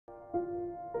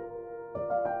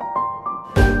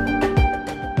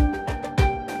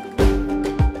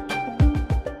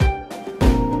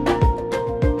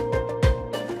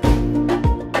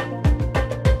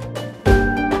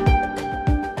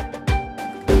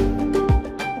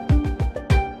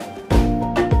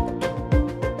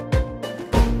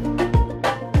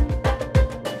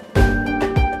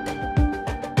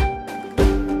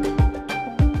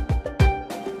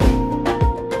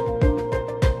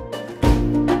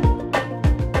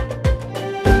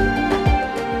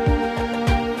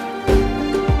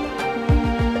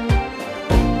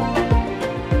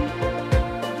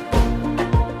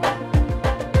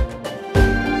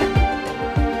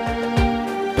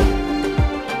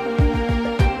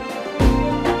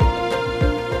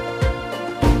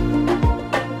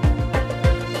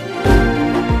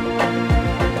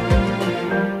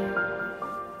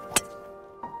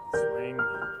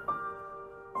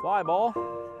Bye, ball.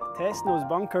 Testing those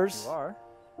bunkers. You are.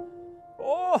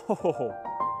 Oh!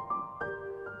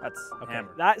 That's Okay.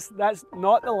 hammered. That's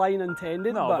not the line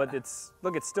intended. No, but it's,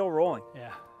 look, it's still rolling.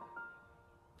 Yeah.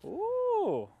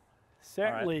 Ooh.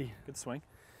 Certainly. All right. Good swing.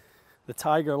 The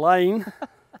tiger line.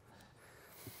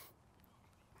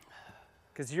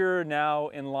 Because you're now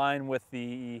in line with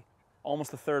almost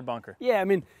the third bunker. Yeah, I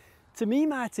mean, to me,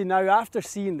 Matty, now after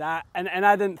seeing that, and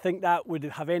I didn't think that would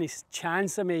have any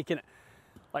chance of making it.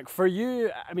 Like for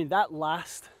you, I mean, that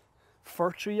last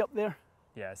fir tree up there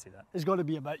Yeah, I see that. is going to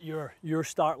be about your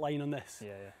start line on this. Yeah,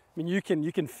 yeah. I mean, you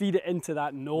can feed it into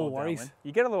that, no Little worries. downwind.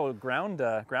 You get a little ground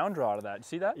draw out of that. You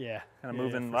see that? Yeah. Kind of yeah,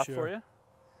 moving for left sure. for you.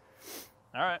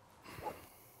 All right.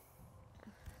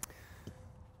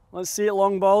 Let's see it,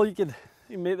 long ball. You can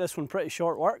make this one pretty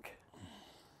short work.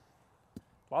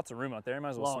 Lots of room out there. You might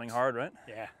as well Lots. swing hard, right?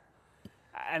 Yeah.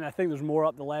 And I think there's more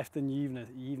up the left than you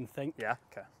even think. Yeah.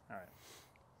 Okay. All right.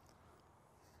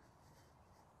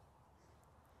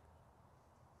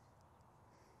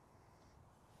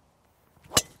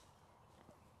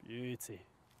 Beauty.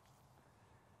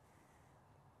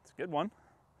 It's a good one.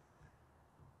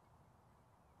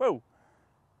 Whoa.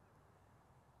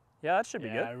 Yeah, that should be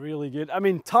good. Yeah, really good. I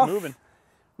mean, tough. Moving.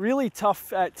 Really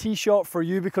tough tee shot for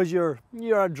you because you're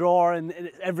a drawer and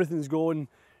everything's going,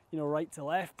 right to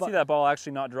left. But See that ball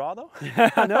actually not draw though?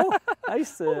 I know.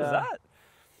 Nice. What was that?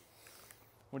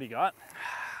 What do you got?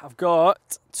 I've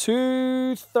got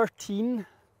 213.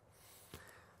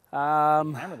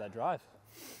 Hammer that drive.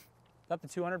 Is that the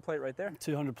 200 plate right there?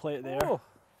 200 plate there. Oh,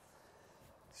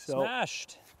 So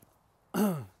smashed.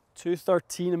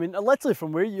 213. I mean, literally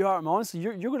from where you are, I'm honestly,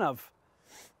 you're gonna have.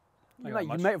 You got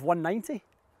might much. have 190.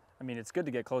 I mean, it's good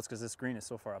to get close because this green is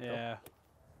so far uphill. Yeah.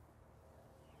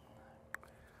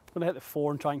 I'm gonna hit the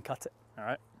 4 and try and cut it. All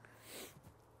right.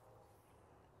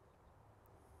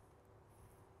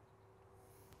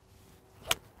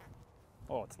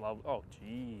 Oh, it's lovely. Oh,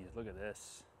 geez, look at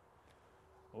this.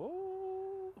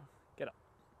 Oh, get up.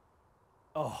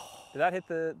 Oh, Did that hit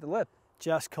the lip?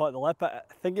 just caught the lip. I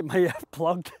think it might have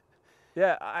plugged.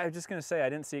 Yeah, I was just gonna say I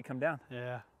didn't see it come down.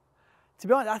 Yeah. To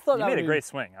be honest, I thought You that made would a have great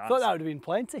swing. I thought Honestly. that would have been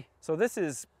plenty. So this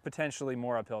is potentially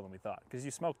more uphill than we thought because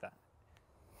you smoked that.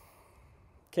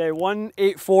 Okay,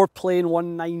 184 plane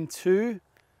 192.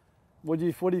 What do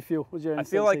you feel? What's your I instinct?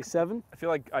 feel like- Say 7? I feel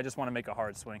like I just want to make a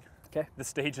hard swing. Okay. The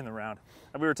stage in the round.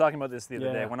 And we were talking about this the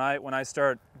other day. Yeah. When I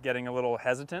start getting a little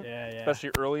hesitant, Yeah, yeah.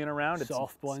 especially early in a round,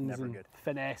 Soft it's ones never and good.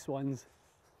 finesse ones.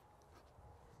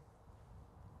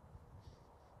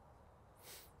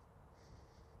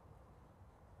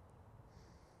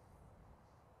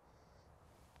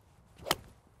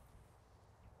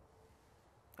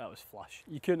 That was flush.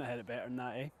 You couldn't have hit it better than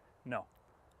that, eh? No.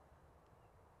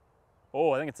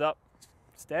 Oh, I think it's up.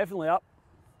 It's definitely up.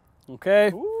 Okay.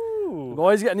 The Ooh,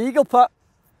 boy's got an eagle putt.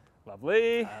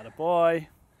 lovely. Atta boy.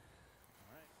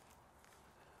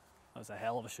 That was a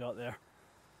hell of a shot there.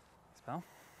 Spell.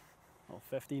 Little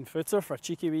 15 footer for a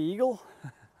cheeky wee eagle.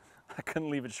 I couldn't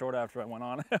leave it short after I went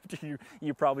on. After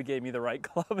you probably gave me the right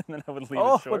club, and then I would leave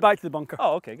Oh, it short. we're back to the bunker.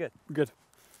 Oh, okay, good. Good.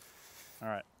 All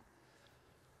right.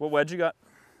 What wedge you got?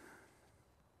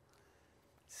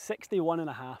 61 and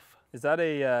a half. Is that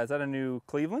a new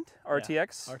Cleveland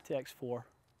RTX? RTX 4.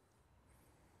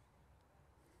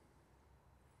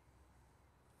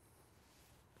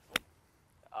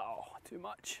 Oh, too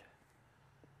much.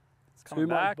 It's coming Too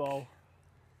back. much ball.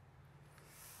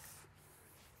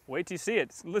 Wait till you see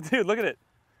it, dude. Look at it.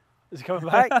 Is it coming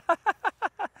back?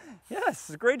 Yes, it's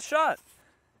a great shot.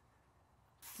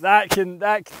 that didn't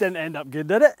end up good,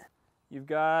 did it? You've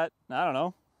got, I don't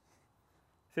know,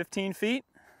 15 feet.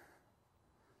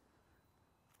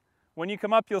 When you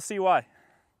come up, you'll see why.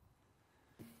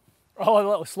 Oh, a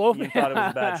little slow. You thought it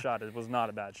was a bad shot. It was not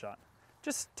a bad shot.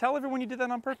 Just tell everyone you did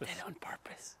that on purpose. I did it on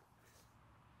purpose.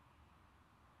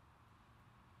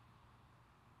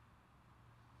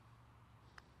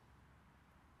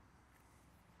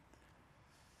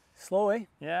 Slow, eh?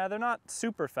 Yeah, they're not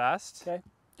super fast. Okay.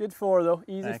 Good 4 though.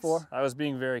 Easy Thanks. 4. I was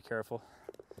being very careful.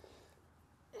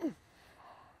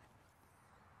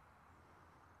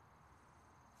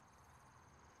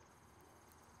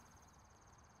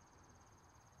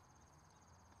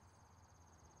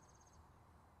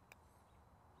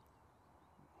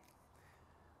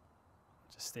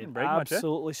 Just stayed Didn't break much, eh?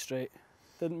 absolutely straight.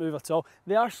 Didn't move at all.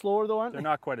 They are slower though, aren't They're they?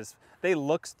 not quite as, they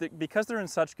look, because they're in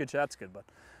such good, that's good, but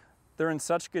they're in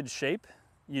such good shape,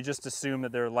 you just assume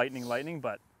that they're lightning,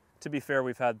 but to be fair,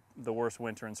 we've had the worst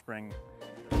winter and spring.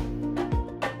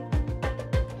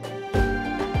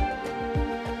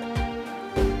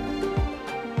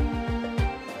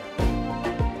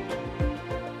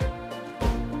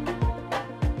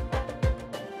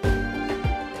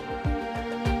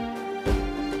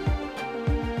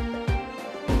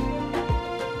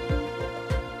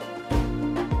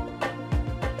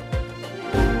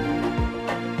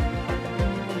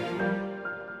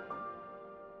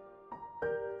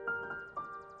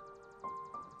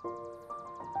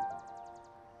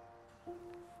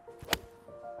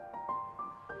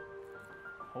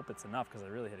 Hope it's enough because I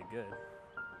really hit it good.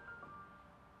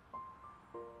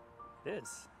 It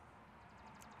is.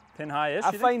 Pin high-ish,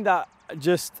 I find that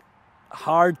just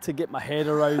hard to get my head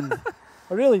around.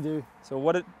 I really do. So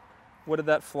what did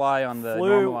that fly on the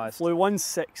normalized? Flew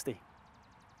 160.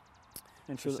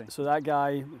 Interesting. So that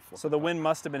guy. So the wind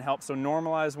must have been helped. So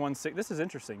normalized 160. This is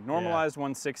interesting. Normalized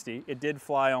 160. It did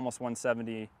fly almost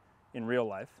 170 in real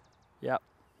life. Yep.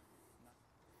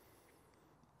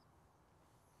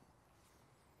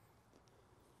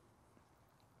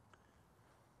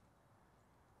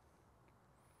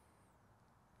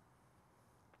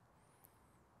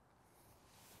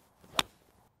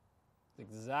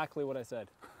 Exactly what I said.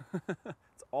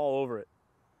 It's all over it.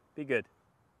 Be good.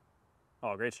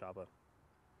 Oh, great shot, bud.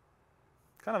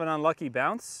 Kind of an unlucky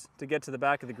bounce to get to the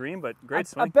back of the green, but great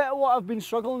swing. A bit of what I've been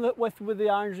struggling with the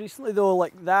irons recently, though,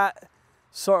 like that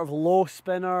sort of low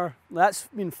spinner. That's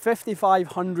been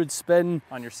 5,500 spin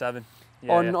On your 7.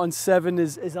 on 7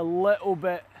 is a little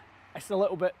bit. It's a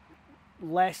little bit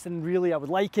less than really I would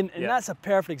like, and that's a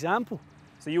perfect example.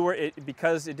 So you were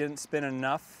because it didn't spin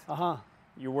enough.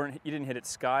 You didn't hit it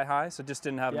sky high, so it just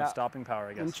didn't have enough stopping power,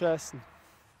 I guess. Interesting.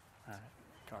 All right,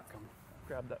 car come.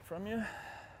 Grab that from you.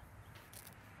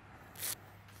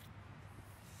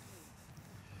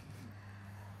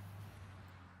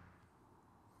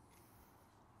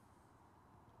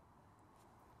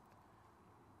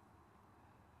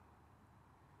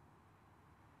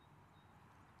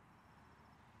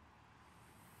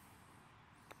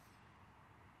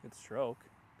 Good stroke.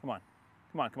 Come on.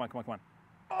 Come on, come on, come on, come on.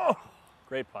 Oh!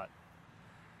 Great putt.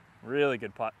 Really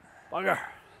good putt. Bugger.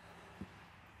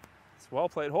 It's a well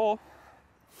played hole.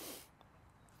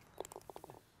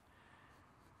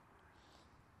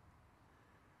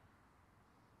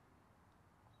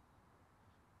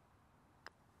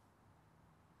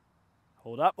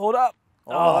 Hold up, hold up.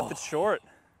 Oh, left it short.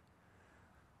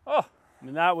 Oh. I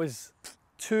mean, that was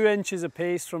 2 inches of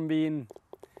pace from being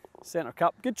centre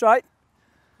cup. Good try.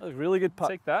 That was a really good putt.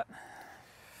 Take that.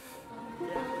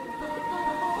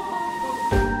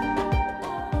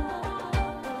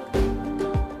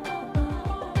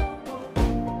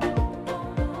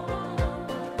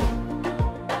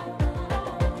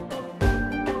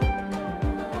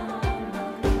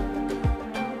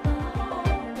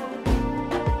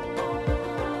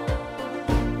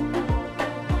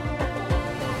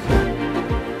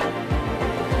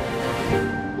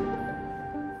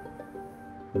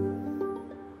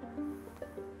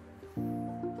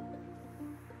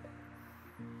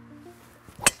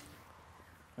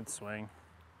 Good swing.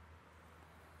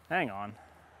 Hang on.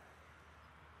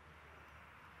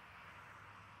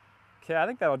 Okay, I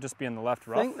think that'll just be in the left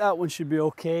rough. I think that one should be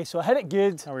okay. So I hit it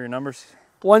good. How are your numbers?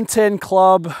 110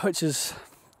 club, which is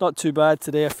not too bad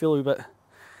today. I feel a bit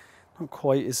not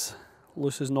quite as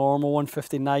loose as normal.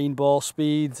 159 ball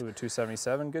speed.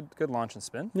 277. Good launch and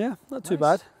spin. Yeah, not too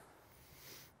bad.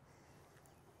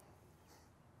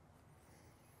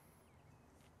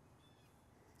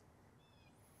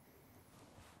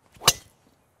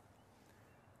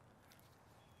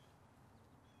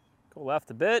 Go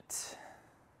left a bit.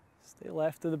 Stay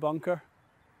left of the bunker.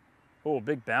 Oh,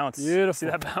 big bounce. Beautiful. See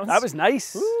that bounce? That was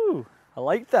nice. Woo. I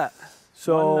like that.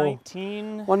 So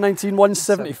 119.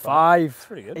 175. That's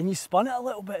pretty good. And you spun it a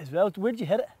little bit as well. Where'd you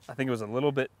hit it? I think it was a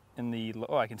little bit in the,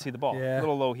 oh, I can see the ball. Yeah. A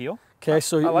little low heel. Okay,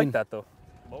 so I like that though.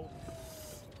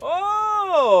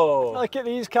 Oh! Look at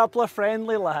these couple of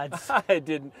friendly lads.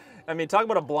 I mean, talk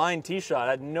about a blind tee shot.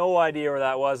 I had no idea where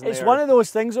that was. It's one of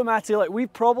those things, though, Matty, like we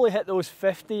probably hit those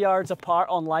 50 yards apart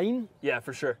on line. Yeah,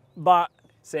 for sure. But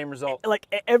same result. Like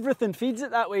everything feeds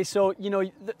it that way. So, you know,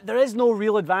 there is no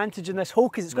real advantage in this hole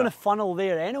because it's going to funnel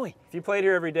there anyway. If you played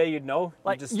here every day, you'd know.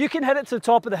 Like you can hit it to the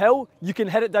top of the hill. You can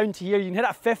hit it down to here. You can hit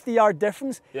it a 50-yard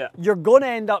difference. Yeah. You're going to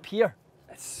end up here.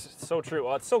 It's so true.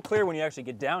 Well, it's so clear when you actually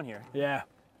get down here. Yeah.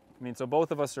 I mean, so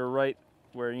both of us are right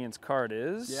where Ian's cart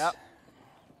is. Yep.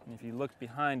 And if you look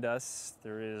behind us,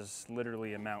 there is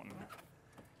literally a mountain.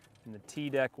 And the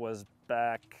tee deck was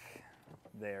back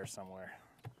there somewhere.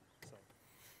 So.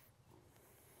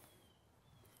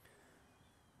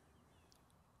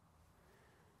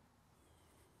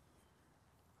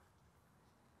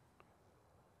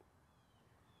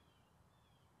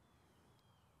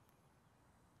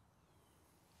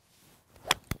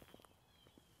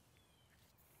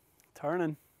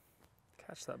 Turning.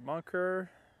 Catch that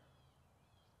bunker.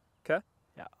 Okay.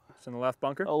 Yeah. It's in the left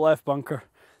bunker. A left bunker.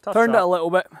 Tough Turned shot. it a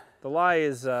little bit. The lie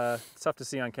is it's tough to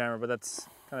see on camera, but that's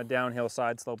kind of downhill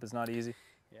side slope is not easy.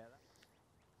 Yeah.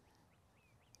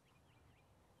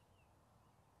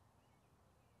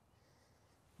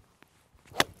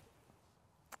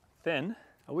 Thin.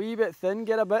 A wee bit thin,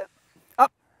 get a bit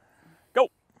up.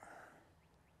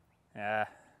 Yeah.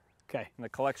 Okay. In the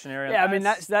collection area. Yeah, I mean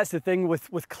that's the thing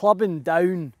with clubbing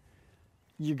down.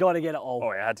 You got to get it all.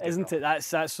 Oh, yeah, I had to get isn't it it?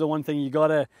 That's the one thing you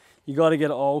gotta get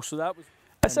it all. So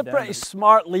that's a down pretty to-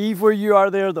 smart leave where you are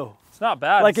there, though. It's not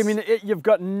bad. Like I mean, you've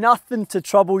got nothing to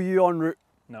trouble you en route.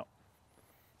 No.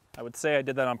 I would say I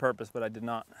did that on purpose, but I did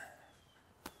not.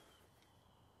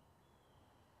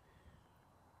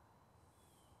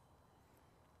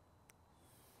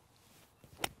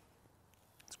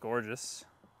 It's gorgeous.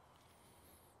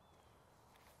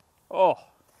 Oh.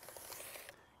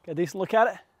 Get a decent look at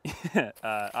it.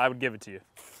 I would give it to you.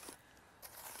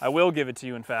 I will give it to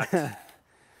you, in fact.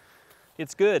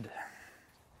 It's good.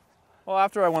 Well,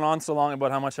 after I went on so long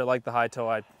about how much I like the high toe,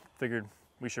 I figured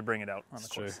we should bring it out on the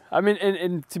course. I mean,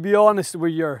 and to be honest,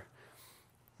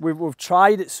 we've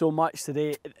tried it so much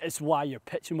today, it's why you're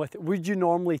pitching with it. Would you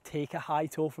normally take a high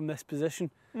toe from this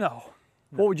position? No.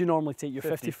 What would you normally take? Your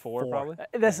 54 probably.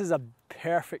 This is a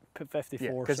perfect 54.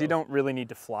 Yeah, because so. you don't really need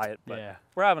to fly it, but Yeah.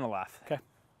 we're having a laugh. Okay.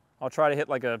 I'll try to hit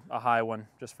like a high one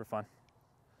just for fun.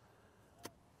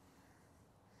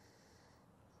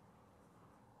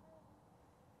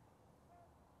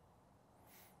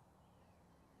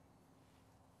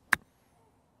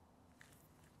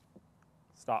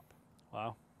 Stop.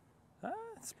 Wow.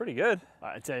 It's pretty good.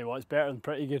 I tell you what, it's better than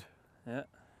pretty good. Yeah.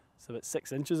 It's about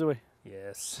 6 inches away.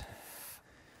 Yes.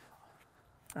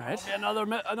 All right.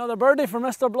 Another birdie for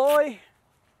Mr. Blois.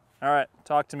 All right.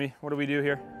 Talk to me. What do we do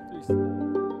here?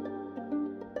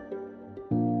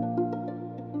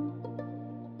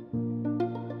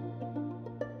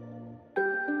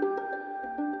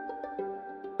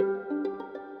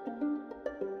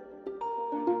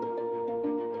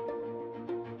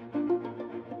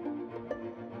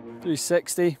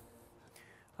 360.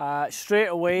 Straight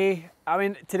away, I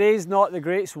mean, today's not the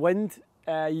greatest wind.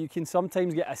 You can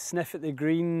sometimes get a sniff at the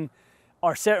green,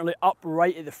 or certainly up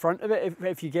right at the front of it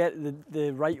if you get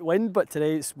the right wind, but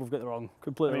today we've got the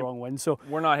completely wrong wind. So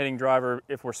we're not hitting driver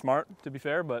if we're smart, to be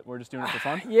fair, but we're just doing it for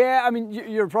fun. yeah, I mean,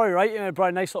 you're probably right. Probably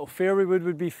a nice little fairway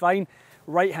would be fine.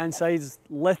 Right hand side's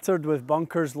littered with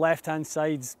bunkers, left hand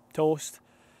side's toast.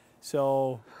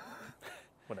 So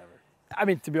Whatever. I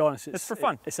mean, to be honest, It's for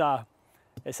fun. It's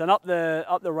an up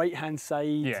the right hand side.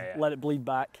 Yeah. Let it bleed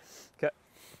back. Okay.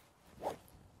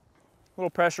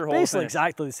 Little pressure hole. Basically, finish.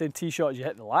 exactly the same tee shot as you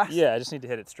hit the last. Yeah, I just need to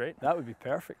hit it straight. That would be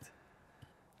perfect.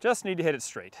 Just need to hit it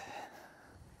straight.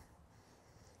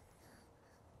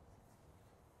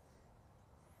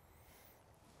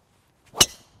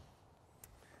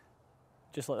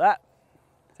 Just like that.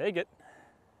 Take it.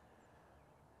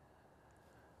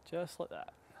 Just like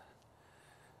that.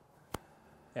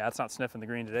 Yeah, it's not sniffing the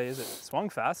green today, is it? It swung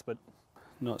fast, but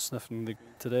Not sniffing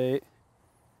today.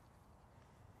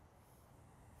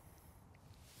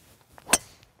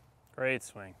 great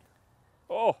swing.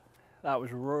 Oh, That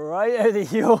was right out of the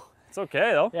heel. it's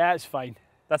okay though. Yeah, it's fine.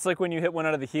 That's like when you hit one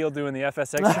out of the heel doing the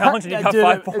FSX challenge and you got Dude,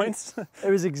 5 points. It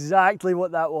was exactly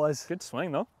what that was. Good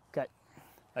swing though. Okay.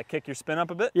 That kick your spin up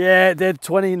a bit. Yeah, it did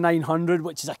 2,900,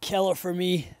 which is a killer for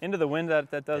me. Into the wind,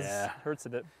 that does Yeah. hurts a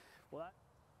bit.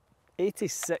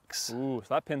 86. Ooh,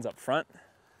 so that pin's up front.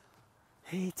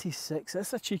 86.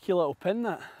 That's a cheeky little pin,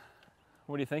 that.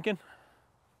 What are you thinking?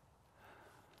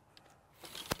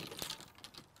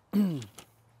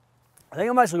 I think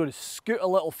I'm actually going to scoot a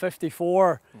little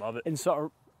 54 Love it. and sort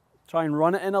of try and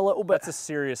run it in a little bit. That's a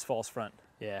serious false front.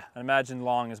 Yeah, I imagine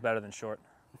long is better than short.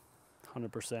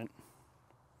 100%.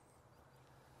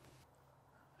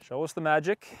 Show us the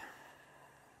magic.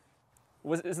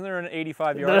 Isn't there an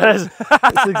 85 yard? There is.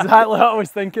 That's exactly what I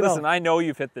was thinking Listen, of. I know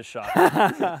you've hit this shot.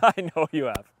 I know you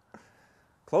have.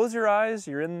 Close your eyes.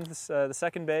 You're in this, the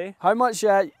second bay. How much,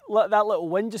 let that little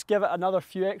wind just give it another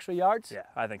few extra yards? Yeah,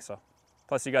 I think so.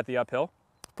 Plus you got the uphill.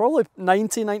 Probably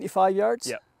 90, 95 yards.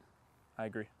 Yeah, I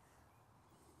agree.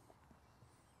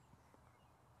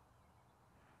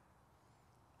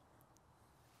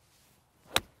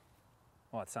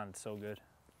 Oh, it sounded so good.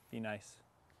 Be nice.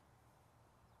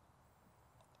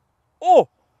 Oh!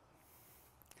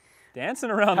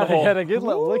 Dancing around the I hole. had a good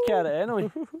little look at it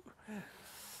anyway.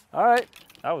 All right.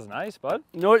 That was nice, bud.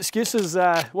 No excuses.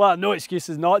 Well, no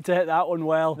excuses not to hit that one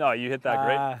well. No, you hit that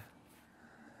great.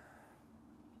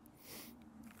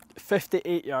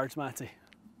 58 yards, Matty.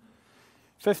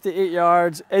 58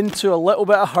 yards into a little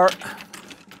bit of hurt.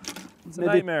 It's a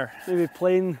nightmare. Maybe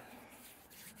playing.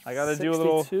 I gotta do a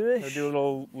little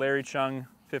 62-ish? Larry Chung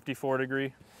 54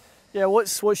 degree. Yeah,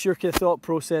 what's your kind of thought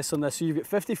process on this? So you've got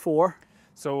 54.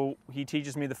 So he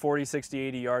teaches me the 40, 60,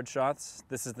 80 yard shots.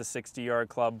 This is the 60 yard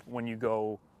club when you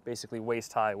go basically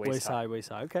waist high, waist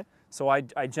high. Okay. So I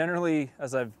generally,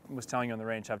 as I was telling you on the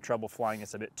range, have trouble flying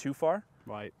this a bit too far.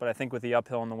 Right. But I think with the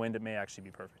uphill and the wind, it may actually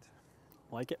be perfect.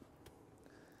 Like it.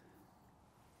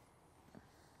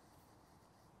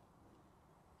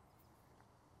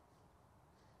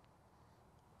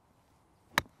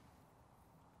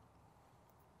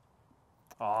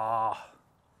 Ah,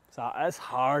 So that's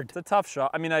hard. it's a tough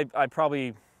shot. I mean, I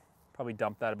probably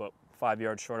dumped that about 5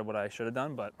 yards short of what I should have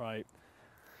done, but Right.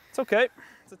 it's okay.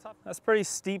 It's a tough. That's pretty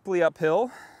steeply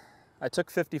uphill. I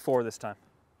took 54 this time.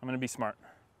 I'm gonna be smart.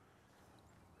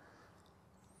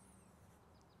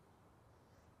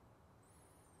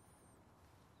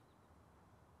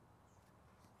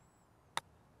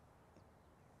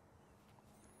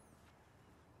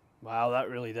 Wow, that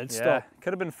really did Yeah, stop.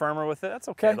 could have been firmer with it. That's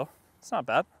okay though. It's not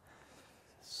bad.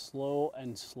 Slow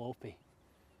and slopey.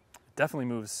 Definitely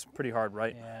moves pretty hard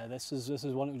right. Yeah, this is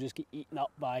one that will just get eaten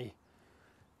up by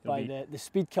It'll be- the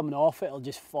speed coming off it. It'll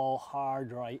just fall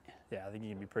hard right. Yeah, I think you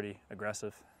can be pretty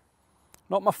aggressive.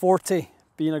 Not my forte,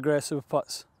 being aggressive with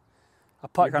putts. I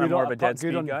putt You're kind of good more on- of a I putt dead speed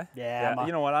good on- guy. Yeah,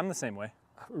 You know what? I'm the same way.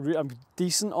 I'm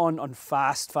decent on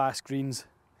fast greens.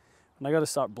 When I got to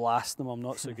start blasting them, I'm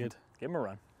not so good. Give him a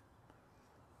run.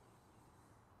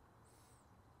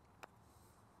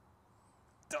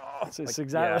 Oh, It's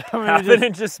exactly. yeah, I mean, half just an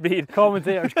inch of speed.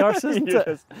 commentator's curse, isn't it?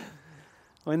 Yes.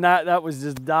 I mean, that was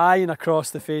just dying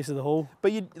across the face of the hole.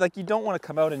 But you don't want to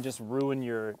come out and just ruin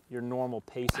your normal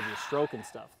pace of your stroke and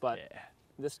stuff. But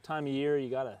this time of year,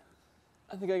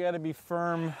 I think I gotta be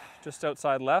firm just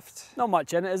outside left. Not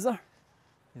much in it, is there?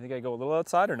 You think I go a little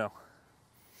outside or no?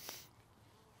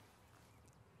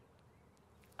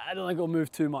 I don't think it'll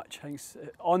move too much. I think it's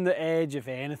on the edge, if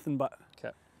anything, but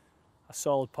Okay. a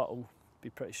solid putt will be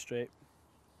pretty straight.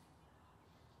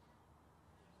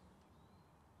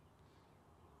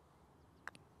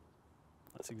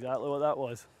 That's exactly what that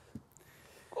was.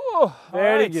 Oh,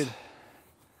 Very good.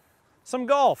 Some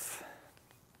golf.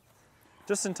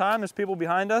 Just in time, there's people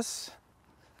behind us.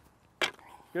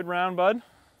 Good round, bud.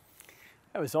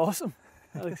 That was awesome.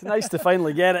 It's nice to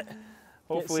finally get it.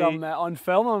 Hopefully, Get some on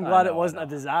film. I'm glad it wasn't a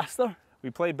disaster. we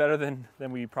played better than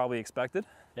we probably expected.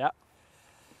 Yeah.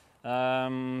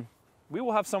 We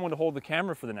will have someone to hold the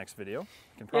camera for the next video. I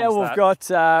can Yeah, promise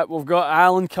that. we've got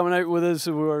Alan coming out with us.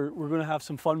 So we're going to have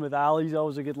some fun with Al. He's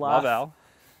always a good laugh. Love Al.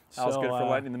 Al's So, good for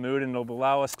lightening the mood, and it'll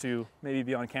allow us to maybe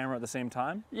be on camera at the same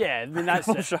time. Yeah, I mean that's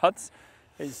Couple it. shots.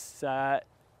 It's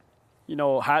you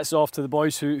know, hats off to the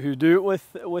boys who do it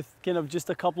with kind of just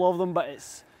a couple of them, but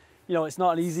it's, you know, it's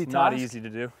not an easy task. Not easy to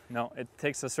do. No, it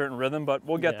takes a certain rhythm, but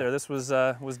we'll get Yeah. there. This was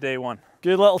day one.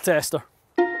 Good little tester.